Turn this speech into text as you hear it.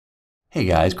Hey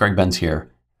guys, Greg Benz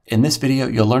here. In this video,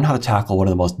 you'll learn how to tackle one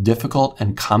of the most difficult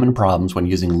and common problems when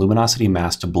using luminosity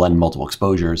masks to blend multiple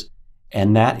exposures,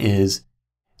 and that is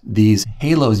these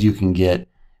halos you can get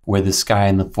where the sky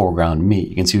and the foreground meet.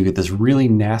 You can see we get this really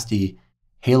nasty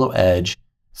halo edge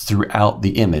throughout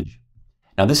the image.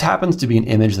 Now this happens to be an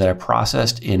image that I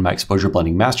processed in my exposure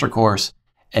blending master course,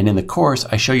 and in the course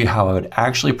I show you how I would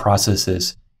actually process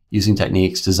this using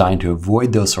techniques designed to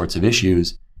avoid those sorts of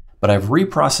issues. But I've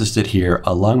reprocessed it here,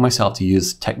 allowing myself to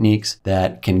use techniques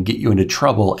that can get you into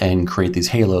trouble and create these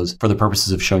halos for the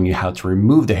purposes of showing you how to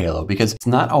remove the halo, because it's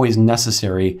not always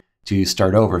necessary to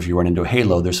start over. If you run into a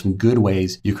halo, there's some good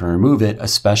ways you can remove it,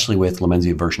 especially with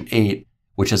Lumenzia version 8,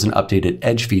 which has an updated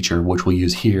edge feature, which we'll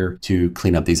use here to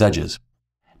clean up these edges.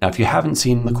 Now, if you haven't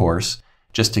seen the course,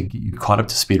 just to get you caught up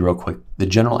to speed real quick, the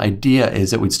general idea is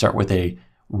that we'd start with a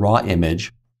raw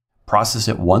image, process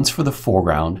it once for the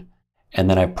foreground, and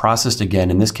then I processed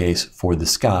again, in this case, for the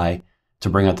sky to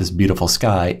bring out this beautiful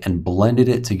sky and blended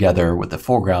it together with the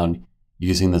foreground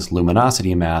using this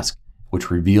luminosity mask,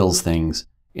 which reveals things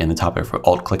in the top. If we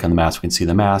alt-click on the mask, we can see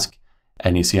the mask,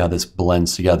 and you see how this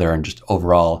blends together and just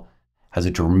overall has a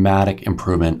dramatic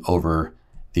improvement over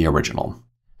the original.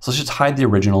 So let's just hide the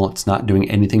original. It's not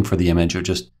doing anything for the image, or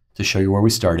just to show you where we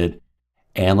started.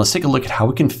 And let's take a look at how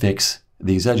we can fix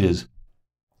these edges.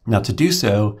 Now to do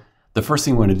so, the first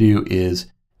thing we want to do is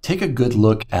take a good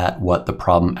look at what the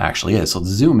problem actually is. So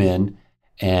let's zoom in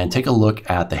and take a look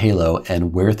at the halo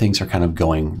and where things are kind of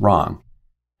going wrong.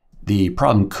 The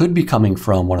problem could be coming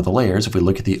from one of the layers. If we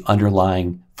look at the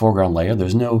underlying foreground layer,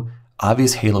 there's no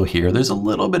obvious halo here. There's a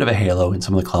little bit of a halo in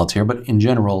some of the clouds here, but in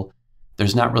general,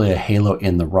 there's not really a halo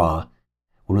in the raw.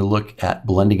 When we look at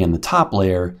blending in the top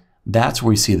layer, that's where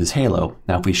we see this halo.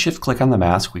 Now, if we shift click on the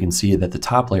mask, we can see that the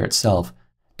top layer itself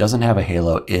doesn't have a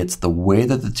halo. It's the way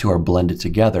that the two are blended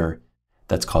together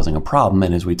that's causing a problem.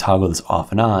 And as we toggle this off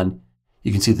and on,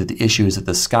 you can see that the issue is that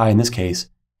the sky in this case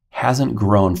hasn't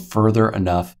grown further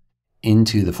enough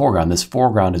into the foreground. This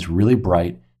foreground is really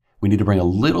bright. We need to bring a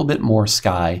little bit more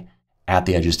sky at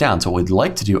the edges down. So what we'd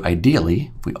like to do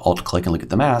ideally, if we alt click and look at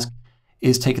the mask,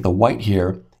 is take the white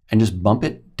here and just bump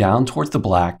it down towards the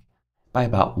black by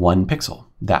about 1 pixel.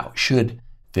 That should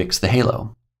fix the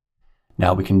halo.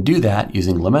 Now we can do that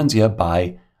using Lumenzia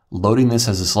by loading this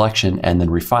as a selection and then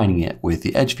refining it with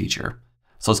the edge feature.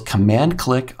 So let's command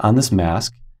click on this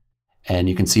mask, and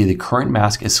you can see the current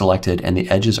mask is selected and the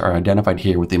edges are identified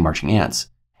here with the marching ants.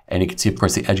 And you can see, of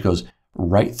course, the edge goes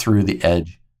right through the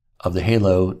edge of the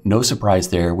halo. No surprise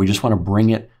there. We just want to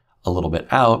bring it a little bit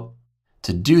out.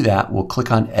 To do that, we'll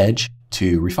click on edge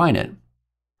to refine it.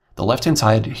 The left-hand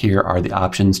side here are the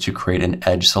options to create an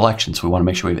edge selection. So we want to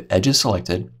make sure we have edges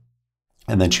selected,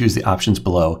 and then choose the options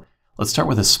below. Let's start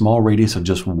with a small radius of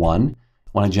just 1. I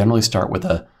want to generally start with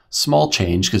a small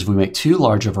change, because if we make too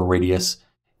large of a radius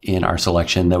in our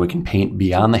selection, then we can paint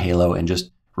beyond the halo and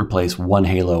just replace one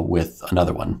halo with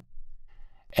another one.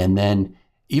 And then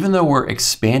even though we're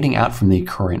expanding out from the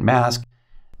current mask,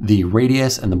 the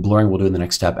radius and the blurring we'll do in the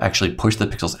next step actually push the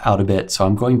pixels out a bit. So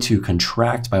I'm going to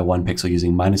contract by 1 pixel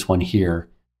using -1 here,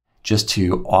 just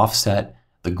to offset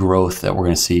the growth that we're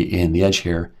going to see in the edge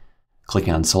here.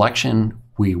 Clicking on selection,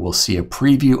 we will see a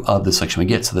preview of the selection we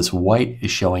get. So this white is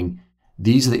showing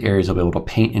these are the areas I'll be able to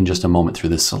paint in just a moment through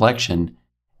this selection.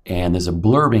 And there's a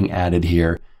blur being added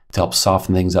here to help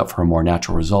soften things up for a more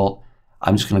natural result.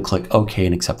 I'm just going to click OK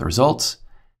and accept the results.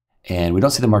 And we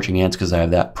don't see the marching ants because I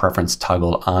have that preference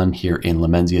toggled on here in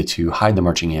Lumenzia to hide the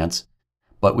marching ants.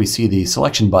 But we see the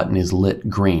selection button is lit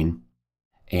green.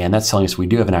 And that's telling us we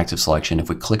do have an active selection. If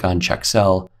we click on check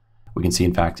cell, we can see,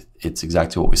 in fact, it's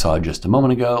exactly what we saw just a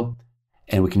moment ago.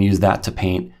 And we can use that to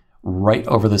paint right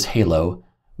over this halo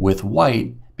with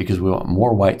white, because we want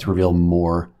more white to reveal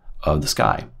more of the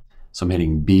sky. So I'm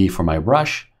hitting B for my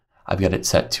brush. I've got it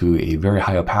set to a very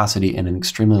high opacity and an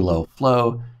extremely low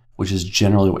flow, which is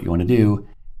generally what you want to do.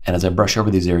 And as I brush over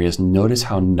these areas, notice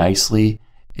how nicely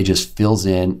it just fills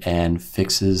in and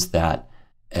fixes that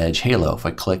edge halo. If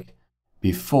I click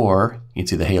before, you can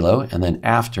see the halo, and then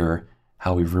after,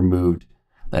 how we've removed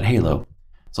that halo.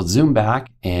 So let's zoom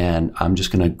back, and I'm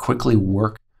just going to quickly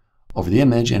work over the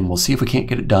image, and we'll see if we can't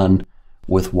get it done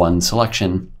with one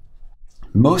selection.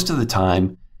 Most of the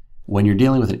time, when you're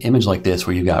dealing with an image like this,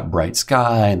 where you've got bright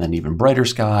sky and then even brighter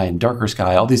sky and darker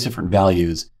sky, all these different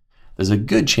values, there's a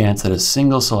good chance that a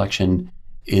single selection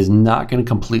is not going to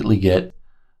completely get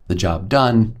the job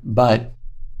done. But,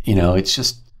 you know, it's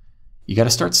just, you got to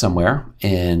start somewhere,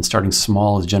 and starting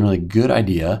small is generally a good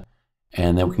idea.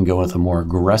 And then we can go with a more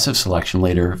aggressive selection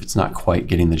later if it's not quite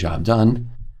getting the job done.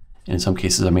 And in some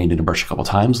cases, I may need to brush a couple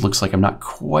times. Looks like I'm not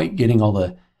quite getting all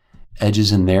the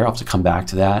edges in there. I'll have to come back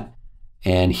to that.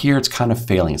 And here it's kind of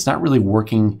failing. It's not really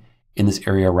working in this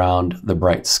area around the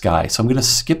bright sky. So I'm going to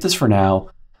skip this for now.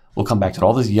 We'll come back to it.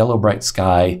 All this yellow bright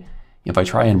sky. If I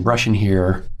try and brush in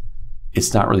here,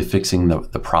 it's not really fixing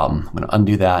the problem. I'm going to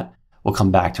undo that. We'll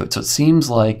come back to it. So it seems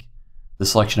like the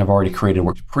selection I've already created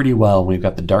works pretty well when we've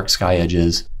got the dark sky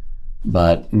edges,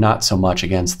 but not so much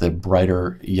against the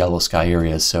brighter yellow sky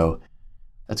areas. So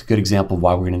that's a good example of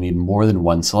why we're going to need more than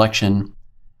one selection.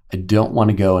 I don't want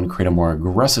to go and create a more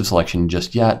aggressive selection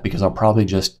just yet because I'll probably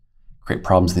just create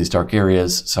problems in these dark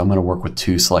areas. So I'm going to work with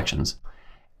 2 selections.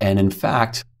 And in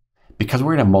fact, because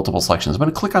we're going to have multiple selections, I'm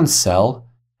going to click on cell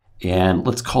and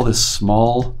let's call this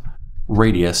small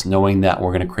radius, knowing that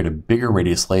we're going to create a bigger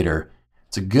radius later.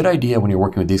 It's a good idea when you're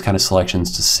working with these kind of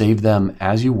selections to save them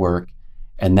as you work,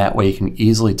 and that way you can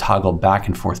easily toggle back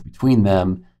and forth between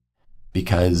them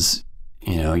because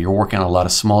you're working on a lot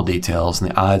of small details and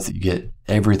the odds that you get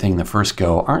everything the first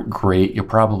go aren't great. You'll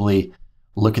probably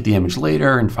look at the image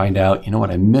later and find out, you know what,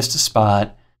 I missed a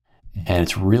spot. And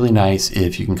it's really nice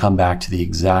if you can come back to the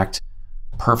exact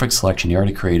perfect selection you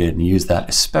already created and use that,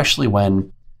 especially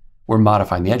when we're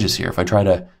modifying the edges here. If I try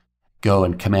to go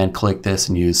and command click this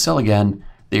and use cell again,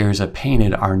 the areas I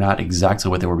painted are not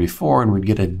exactly what they were before, and we'd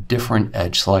get a different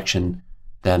edge selection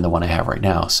than the one I have right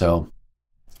now. So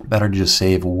better to just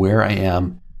save where I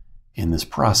am in this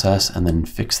process and then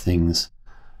fix things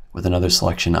with another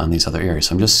selection on these other areas.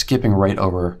 So I'm just skipping right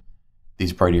over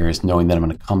these bright areas, knowing that I'm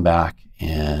going to come back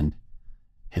and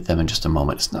hit them in just a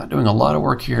moment. It's not doing a lot of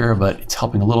work here, but it's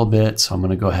helping a little bit. So I'm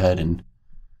going to go ahead and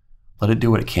let it do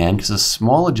what it can, because a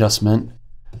small adjustment,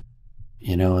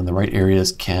 in the right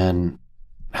areas can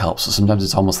help. So sometimes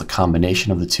it's almost the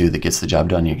combination of the two that gets the job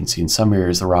done. You can see in some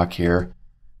areas the rock here,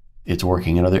 it's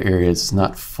working. In other areas, it's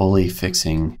not fully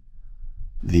fixing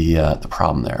the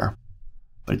problem there.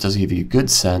 But it does give you a good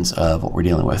sense of what we're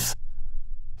dealing with.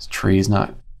 This tree is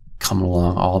not coming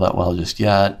along all that well just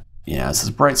yet. Yeah, this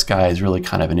bright sky is really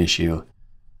kind of an issue.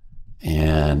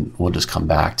 And we'll just come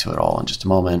back to it all in just a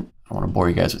moment. I don't want to bore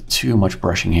you guys with too much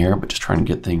brushing here, but just trying to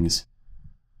get things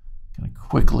kind of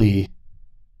quickly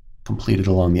completed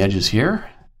along the edges here,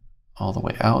 all the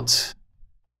way out.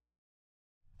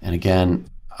 And again,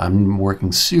 I'm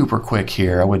working super quick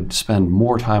here. I would spend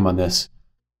more time on this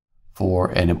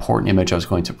for an important image I was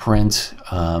going to print.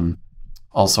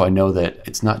 Also, I know that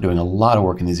it's not doing a lot of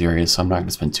work in these areas, so I'm not going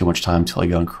to spend too much time until I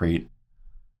go and create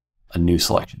a new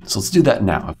selection. So let's do that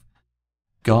now. I've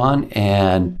gone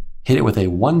and hit it with a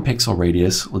 1 pixel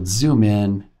radius. Let's zoom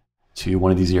in to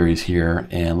one of these areas here,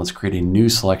 and let's create a new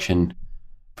selection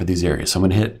for these areas. So I'm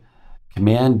going to hit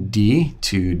Command D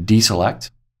to deselect.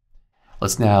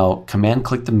 Let's now Command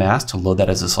click the mask to load that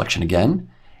as a selection again.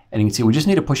 And you can see we just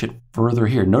need to push it further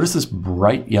here. Notice this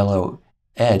bright yellow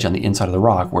edge on the inside of the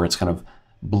rock where it's kind of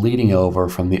bleeding over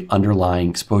from the underlying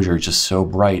exposure. It's just so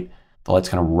bright. The light's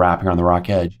kind of wrapping around the rock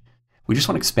edge. We just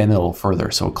want to expand it a little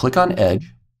further. So we'll click on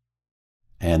Edge.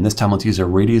 And this time let's use a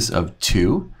radius of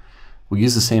 2. We'll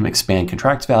use the same expand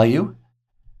contract value.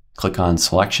 Click on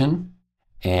Selection.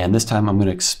 And this time I'm going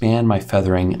to expand my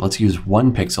feathering. Let's use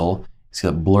 1 pixel. See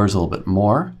that blurs a little bit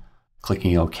more.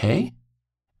 Clicking OK.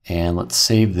 And let's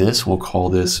save this. We'll call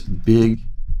this big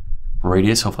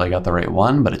radius. Hopefully I got the right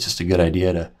one, but it's just a good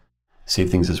idea to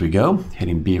save things as we go.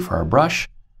 Hitting B for our brush.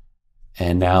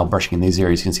 And now brushing in these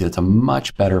areas, you can see that's a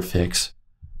much better fix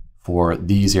for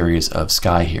these areas of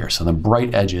sky here. So the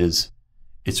bright edges,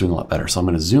 it's doing a lot better. So I'm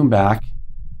going to zoom back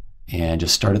and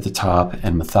just start at the top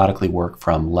and methodically work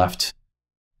from left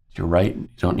to right. You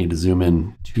don't need to zoom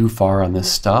in too far on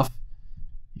this stuff.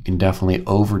 You can definitely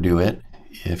overdo it.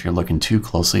 If you're looking too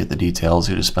closely at the details,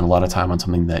 you just spend a lot of time on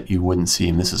something that you wouldn't see.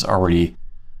 And this is already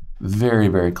very,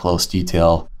 very close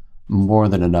detail, more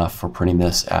than enough for printing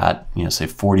this at, say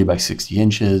 40 by 60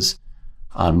 inches.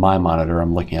 On my monitor,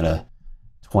 I'm looking at a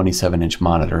 27-inch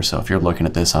monitor. So if you're looking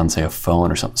at this on, say, a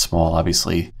phone or something small,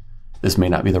 obviously this may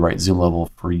not be the right zoom level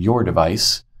for your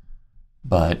device,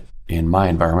 but in my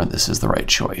environment, this is the right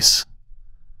choice.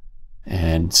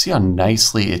 And see how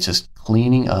nicely it's just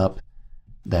cleaning up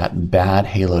that bad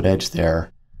haloed edge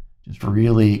there. Just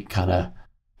really kind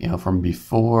of, from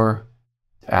before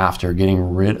to after,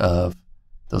 getting rid of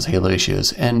those halo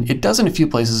issues. And it does in a few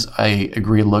places, I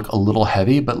agree, look a little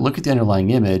heavy, but look at the underlying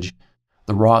image.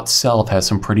 The raw itself has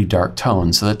some pretty dark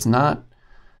tones. So that's not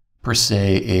per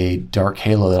se a dark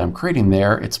halo that I'm creating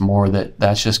there. It's more that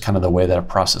that's just kind of the way that I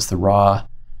process the raw.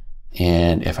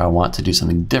 And if I want to do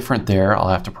something different there, I'll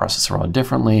have to process the raw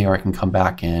differently, or I can come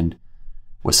back and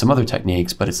with some other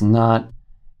techniques, but it's not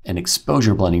an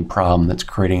exposure blending problem that's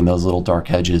creating those little dark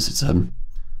edges. It's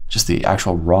just the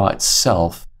actual raw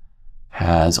itself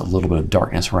has a little bit of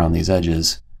darkness around these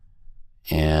edges.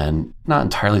 And not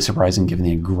entirely surprising given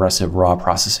the aggressive raw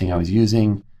processing I was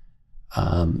using.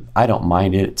 I don't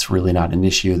mind it. It's really not an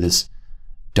issue. This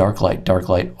dark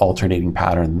light alternating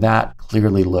pattern, that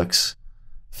clearly looks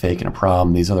fake and a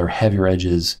problem. These other heavier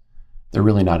edges, they're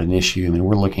really not an issue. I mean,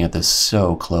 we're looking at this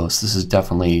so close. This is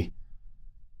definitely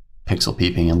pixel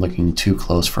peeping and looking too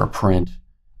close for a print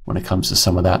when it comes to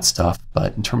some of that stuff.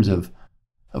 But in terms of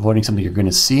avoiding something you're going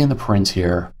to see in the print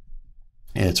here,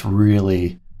 it's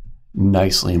really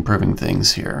nicely improving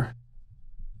things here.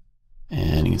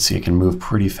 And you can see it can move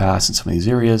pretty fast in some of these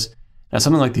areas. Now,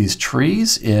 something like these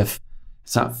trees, if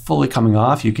it's not fully coming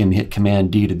off, you can hit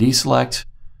Command D to deselect,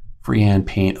 freehand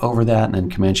paint over that, and then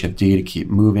Command Shift D to keep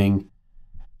moving.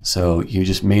 So you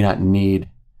just may not need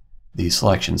the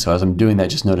selection. So as I'm doing that,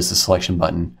 just notice the selection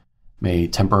button may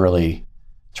temporarily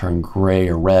turn gray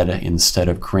or red instead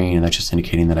of green, and that's just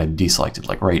indicating that I've deselected.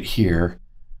 Like right here,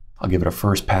 I'll give it a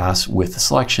first pass with the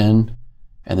selection,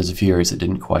 and there's a few areas that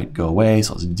didn't quite go away,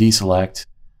 so let's deselect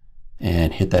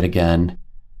and hit that again.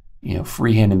 You know,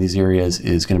 freehand in these areas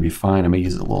is going to be fine. I may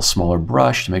use a little smaller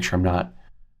brush to make sure I'm not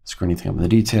screwing anything up in the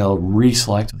detail.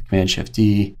 Reselect with Command Shift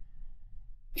D,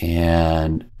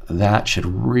 and that should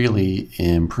really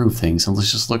improve things. And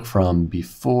let's just look from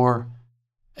before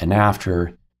and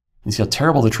after. You see how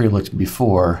terrible the tree looked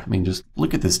before. I mean, just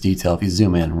look at this detail. If you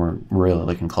zoom in, we're really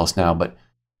looking close now, but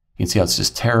you can see how it's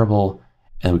just terrible.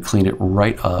 And we cleaned it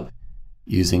right up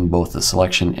using both the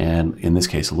selection and, in this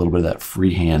case, a little bit of that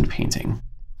freehand painting.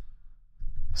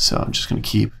 So I'm just going to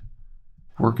keep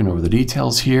working over the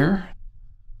details here.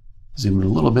 Zoom in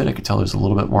a little bit. I can tell there's a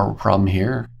little bit more of a problem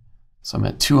here. So I'm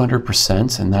at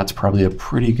 200%, and that's probably a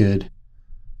pretty good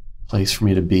place for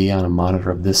me to be on a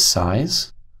monitor of this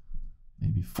size.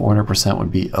 Maybe 400%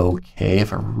 would be okay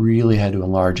if I really had to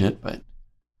enlarge it, but I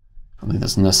don't think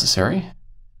that's necessary.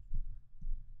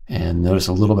 And notice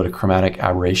a little bit of chromatic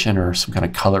aberration or some kind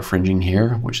of color fringing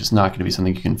here, which is not going to be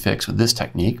something you can fix with this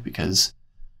technique because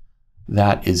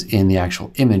that is in the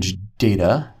actual image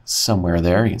data somewhere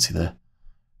there. You can see the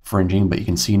fringing, but you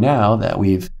can see now that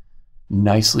we've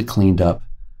nicely cleaned up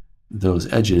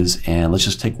those edges. And let's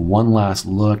just take one last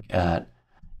look at,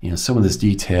 you know, some of this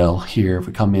detail here. If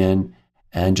we come in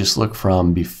and just look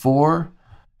from before,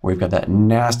 where we've got that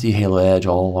nasty halo edge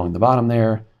all along the bottom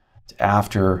there, to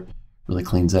after, really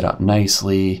cleans that up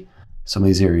nicely. Some of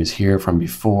these areas here from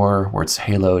before, where it's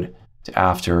haloed, to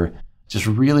after, just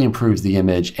really improves the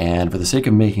image. And for the sake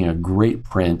of making a great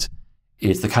print,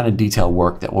 it's the kind of detail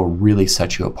work that will really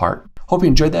set you apart. Hope you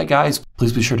enjoyed that, guys.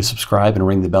 Please be sure to subscribe and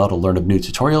ring the bell to learn of new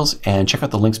tutorials, and check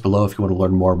out the links below if you want to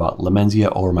learn more about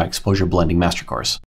Lumenzia or my exposure blending master course.